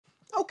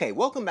Okay,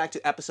 welcome back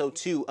to episode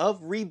 2 of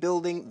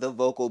Rebuilding the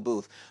Vocal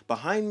Booth.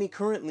 Behind me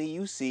currently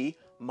you see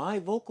my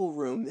vocal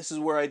room. This is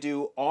where I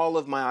do all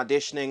of my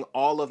auditioning,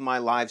 all of my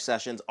live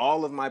sessions,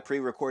 all of my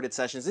pre-recorded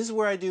sessions. This is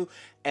where I do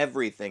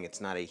everything.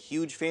 It's not a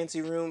huge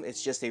fancy room,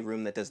 it's just a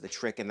room that does the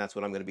trick, and that's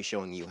what I'm going to be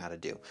showing you how to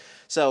do.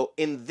 So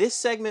in this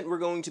segment, we're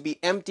going to be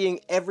emptying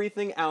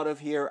everything out of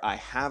here. I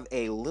have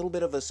a little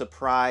bit of a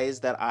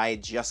surprise that I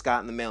just got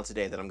in the mail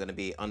today that I'm going to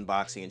be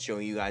unboxing and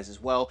showing you guys as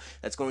well.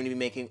 That's going to be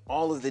making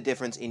all of the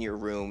difference in your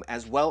room,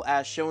 as well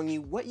as showing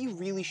you what you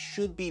really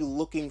should be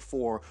looking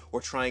for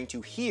or trying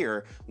to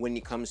hear when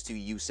it comes to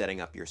you setting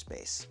up your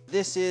space.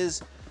 This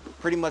is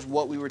pretty much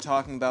what we were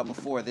talking about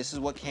before. This is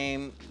what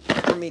came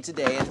for me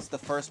today, and it's the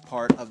first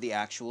part of the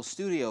actual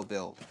studio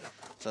build.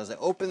 So as I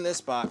open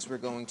this box, we're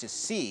going to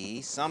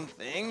see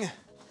something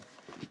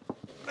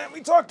that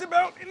we talked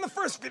about in the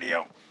first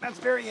video. That's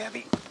very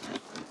heavy.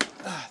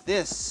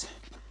 This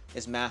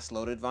is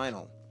mass-loaded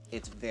vinyl.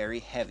 It's very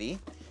heavy,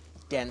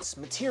 dense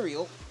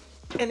material,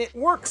 and it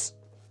works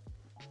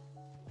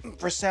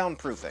for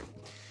soundproofing.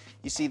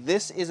 You see,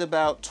 this is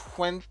about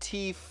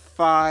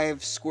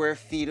 25 square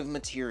feet of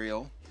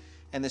material,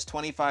 and this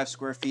 25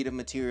 square feet of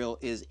material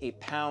is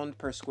 £1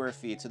 per square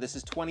feet. So this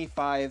is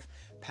 25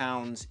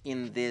 pounds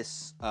in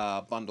this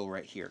bundle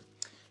right here.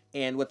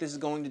 And what this is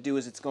going to do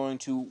is it's going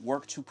to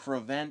work to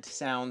prevent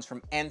sounds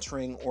from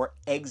entering or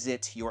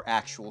exit your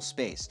actual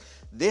space.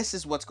 This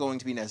is what's going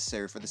to be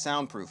necessary for the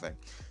soundproofing.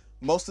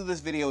 Most of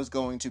this video is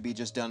going to be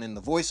just done in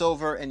the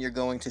voiceover, and you're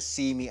going to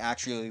see me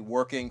actually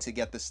working to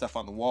get this stuff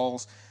on the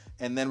walls.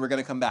 And then we're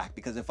gonna come back,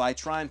 because if I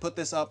try and put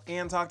this up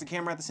and talk to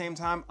camera at the same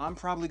time, I'm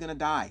probably gonna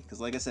die, because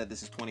like I said,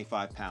 this is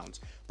 25 pounds.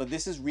 But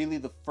this is really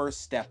the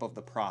first step of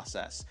the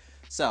process.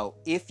 So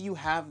if you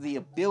have the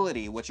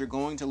ability, what you're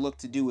going to look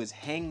to do is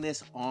hang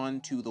this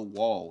onto the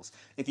walls.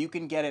 If you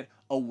can get it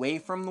away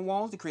from the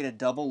walls to create a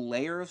double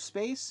layer of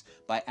space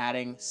by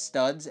adding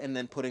studs and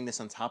then putting this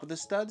on top of the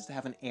studs to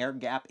have an air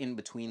gap in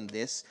between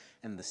this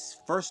and this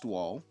first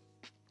wall,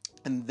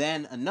 and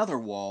then another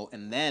wall,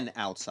 and then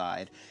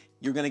outside,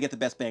 you're gonna get the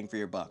best bang for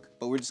your buck.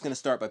 But we're just gonna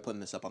start by putting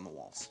this up on the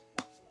walls.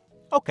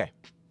 Okay,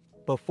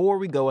 before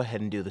we go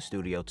ahead and do the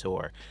studio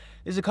tour,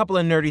 there's a couple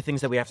of nerdy things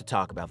that we have to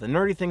talk about. The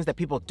nerdy things that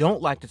people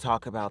don't like to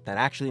talk about that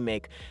actually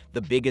make the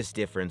biggest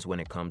difference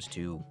when it comes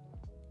to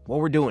what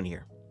we're doing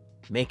here,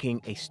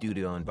 making a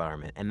studio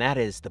environment, and that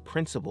is the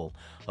principle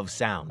of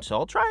sound. So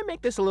I'll try and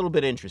make this a little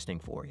bit interesting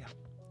for you.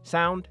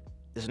 Sound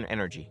is an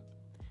energy.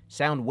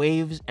 Sound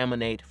waves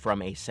emanate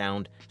from a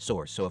sound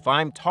source. So if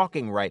I'm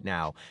talking right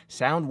now,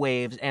 sound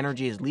waves,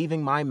 energy is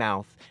leaving my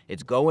mouth.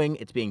 It's going,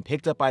 it's being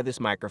picked up by this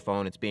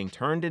microphone. It's being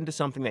turned into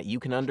something that you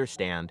can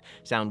understand.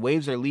 Sound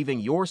waves are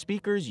leaving your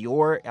speakers,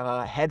 your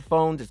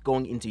headphones. It's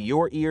going into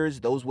your ears.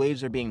 Those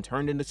waves are being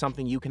turned into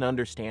something you can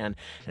understand.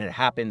 And it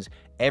happens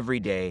every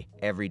day,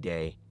 every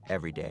day,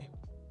 every day.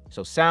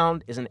 So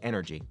sound is an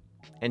energy.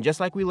 And just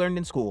like we learned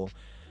in school,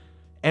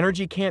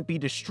 energy can't be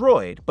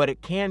destroyed, but it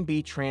can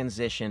be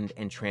transitioned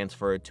and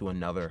transferred to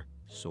another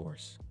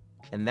source.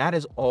 And that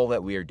is all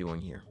that we are doing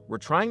here. We're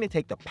trying to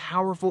take the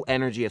powerful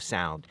energy of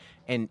sound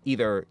and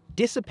either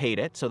dissipate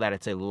it so that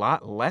it's a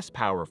lot less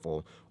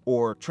powerful,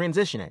 or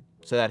transition it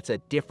so that it's a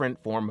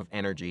different form of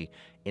energy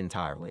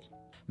entirely.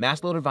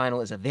 Mass-loaded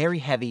vinyl is a very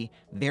heavy,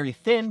 very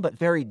thin, but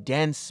very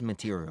dense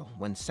material.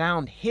 When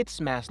sound hits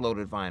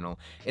mass-loaded vinyl,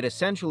 it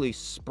essentially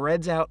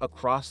spreads out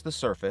across the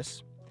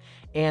surface,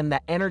 and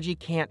the energy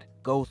can't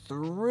go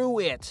through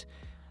it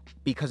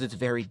because it's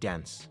very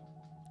dense.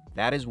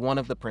 That is one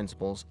of the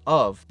principles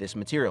of this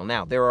material.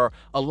 Now, there are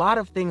a lot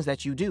of things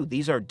that you do.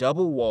 These are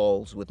double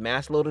walls with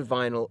mass-loaded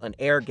vinyl, an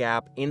air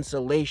gap,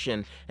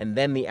 insulation, and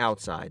then the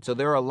outside. So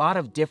there are a lot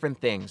of different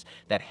things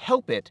that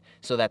help it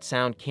so that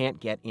sound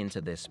can't get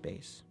into this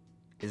space.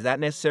 Is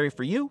that necessary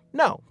for you?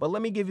 No, but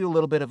let me give you a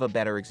little bit of a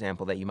better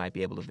example that you might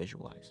be able to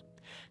visualize.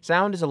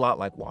 Sound is a lot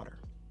like water.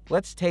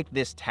 Let's take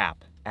this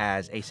tap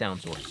as a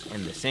sound source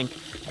and the sink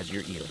as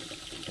your ear.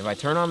 If I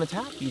turn on the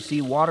tap, you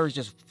see water is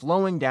just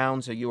flowing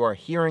down, so you are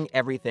hearing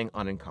everything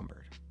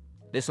unencumbered.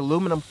 This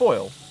aluminum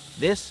foil,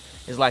 this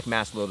is like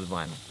mass-loaded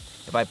vinyl.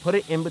 If I put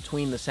it in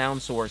between the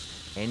sound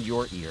source and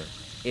your ear,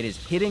 it is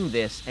hitting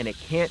this and it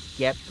can't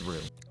get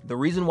through. The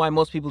reason why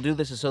most people do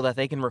this is so that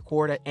they can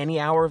record at any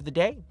hour of the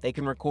day. They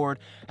can record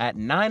at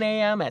 9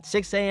 a.m., at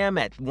 6 a.m.,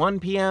 at 1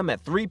 p.m.,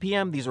 at 3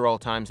 p.m. These are all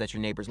times that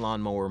your neighbor's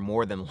lawnmower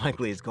more than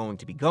likely is going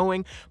to be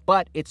going,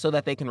 but it's so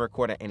that they can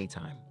record at any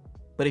time.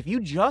 But if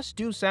you just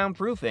do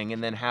soundproofing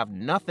and then have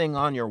nothing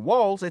on your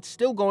walls, it's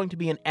still going to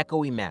be an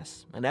echoey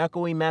mess. An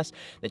echoey mess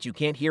that you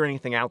can't hear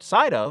anything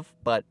outside of,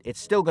 but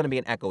it's still going to be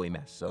an echoey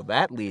mess. So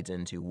that leads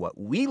into what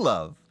we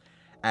love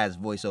as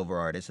voiceover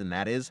artists, and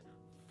that is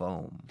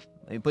foam.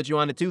 Let me put you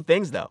on to two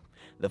things, though.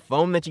 The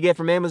foam that you get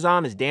from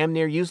Amazon is damn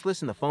near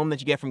useless, and the foam that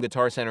you get from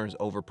Guitar Center is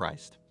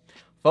overpriced.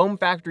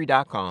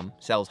 Foamfactory.com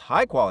sells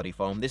high-quality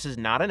foam. This is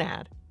not an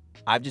ad.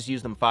 I've just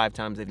used them 5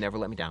 times. They've never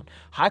let me down.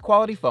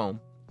 High-quality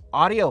foam,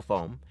 audio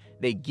foam.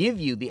 They give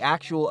you the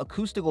actual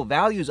acoustical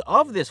values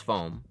of this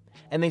foam,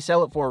 and they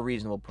sell it for a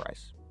reasonable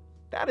price.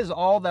 That is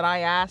all that I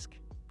ask.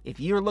 If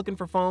you're looking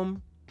for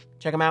foam,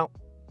 Check them out.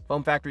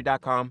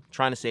 Foamfactory.com,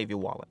 trying to save your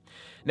wallet.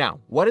 Now,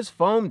 what does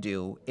foam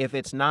do if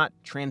it's not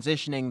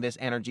transitioning this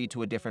energy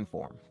to a different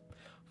form?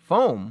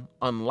 Foam,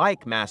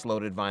 unlike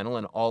mass-loaded vinyl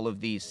and all of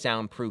these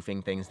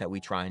soundproofing things that we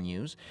try and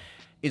use,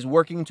 is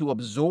working to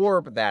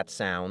absorb that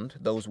sound,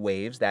 those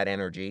waves, that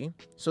energy,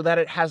 so that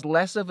it has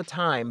less of a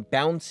time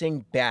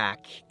bouncing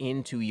back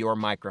into your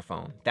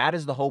microphone. That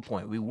is the whole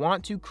point. We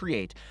want to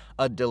create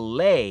a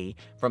delay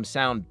from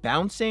sound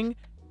bouncing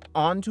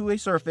onto a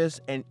surface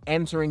and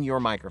entering your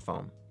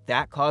microphone.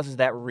 That causes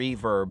that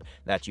reverb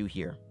that you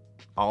hear.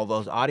 All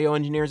those audio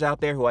engineers out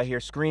there who I hear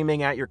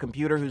screaming at your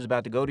computer who's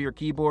about to go to your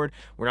keyboard,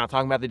 we're not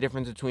talking about the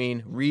difference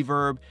between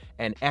reverb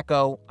and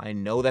echo. I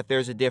know that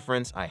there's a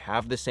difference. I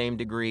have the same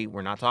degree.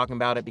 We're not talking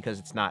about it because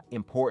it's not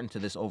important to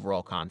this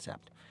overall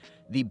concept.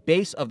 The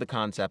base of the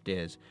concept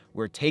is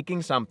we're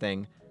taking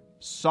something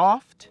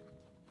soft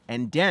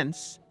and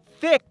dense,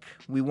 thick.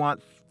 We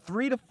want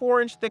 3 to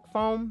 4 inch thick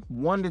foam.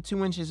 1 to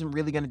 2 inches isn't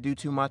really going to do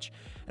too much,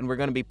 and we're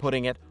going to be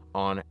putting it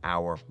on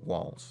our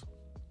walls.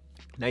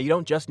 Now, you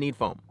don't just need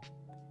foam.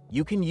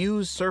 You can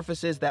use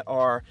surfaces that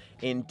are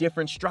in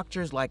different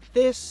structures like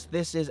this.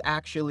 This is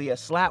actually a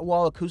slat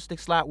wall, acoustic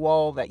slat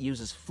wall that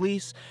uses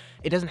fleece.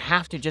 It doesn't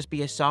have to just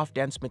be a soft,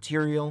 dense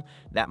material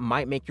that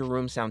might make your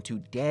room sound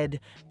too dead,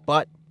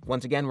 but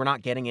once again, we're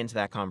not getting into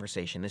that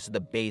conversation. This is the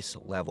base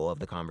level of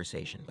the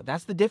conversation. But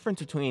that's the difference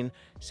between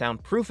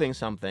soundproofing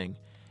something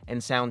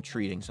and sound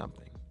treating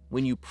something.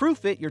 When you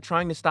proof it, you're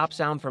trying to stop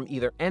sound from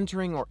either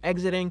entering or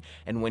exiting,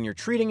 and when you're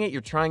treating it, you're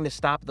trying to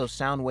stop those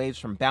sound waves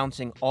from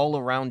bouncing all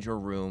around your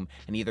room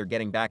and either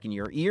getting back in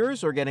your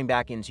ears or getting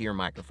back into your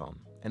microphone.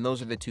 And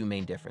those are the two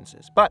main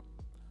differences. But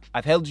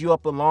I've held you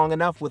up long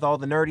enough with all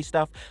the nerdy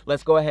stuff.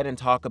 Let's go ahead and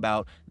talk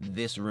about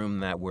this room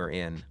that we're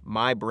in,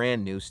 my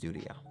brand new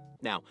studio.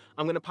 Now,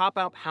 I'm gonna pop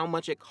up how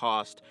much it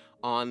cost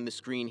on the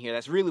screen here.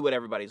 That's really what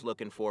everybody's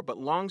looking for. But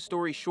long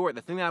story short,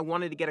 the thing that I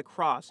wanted to get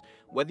across,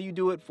 whether you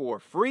do it for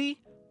free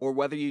or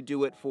whether you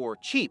do it for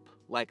cheap,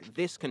 like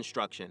this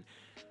construction,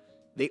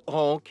 they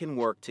all can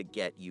work to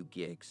get you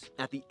gigs.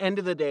 At the end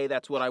of the day,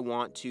 that's what I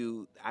want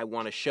to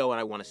show and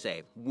I want to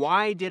say.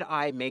 Why did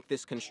I make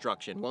this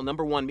construction? Well,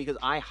 number one, because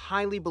I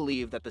highly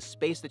believe that the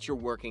space that you're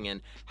working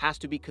in has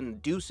to be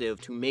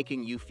conducive to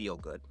making you feel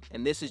good.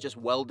 And this is just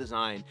well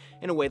designed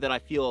in a way that I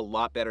feel a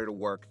lot better to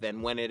work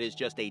than when it is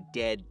just a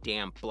dead,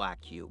 damp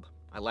black cube.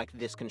 I like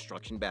this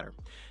construction better.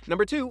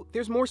 Number two,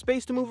 there's more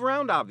space to move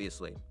around,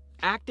 obviously.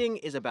 Acting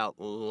is about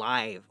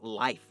life,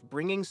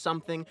 bringing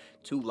something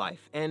to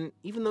life. And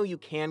even though you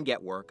can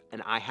get work,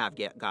 and I have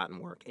gotten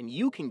work, and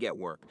you can get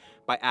work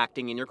by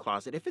acting in your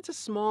closet, if it's a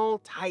small,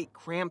 tight,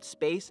 cramped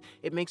space,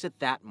 it makes it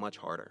that much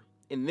harder.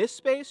 In this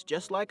space,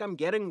 just like I'm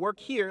getting work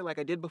here, like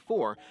I did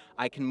before,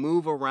 I can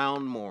move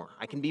around more.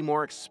 I can be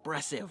more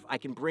expressive. I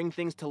can bring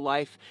things to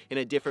life in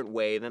a different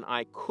way than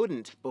I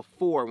couldn't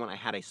before when I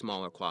had a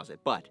smaller closet.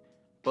 But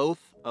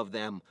both of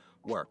them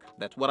work.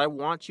 That's what I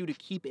want you to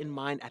keep in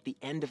mind. At the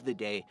end of the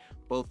day,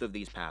 both of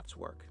these paths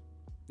work.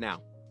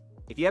 Now,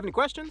 if you have any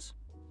questions,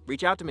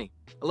 reach out to me.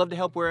 I love to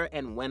help where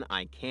and when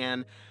I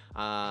can.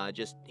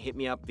 Just hit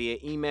me up via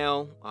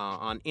email,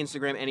 on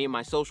Instagram, any of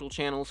my social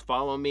channels.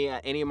 Follow me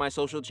at any of my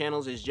social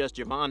channels. Is just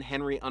Javon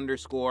Henry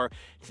 _.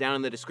 It's down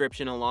in the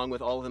description along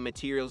with all of the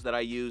materials that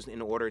I used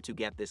in order to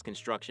get this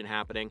construction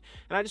happening.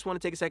 And I just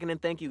want to take a second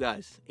and thank you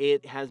guys.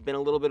 It has been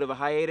a little bit of a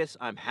hiatus.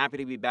 I'm happy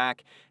to be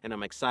back, and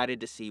I'm excited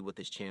to see what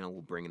this channel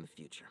will bring in the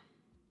future.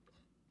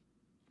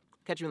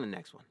 Catch you in the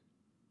next one.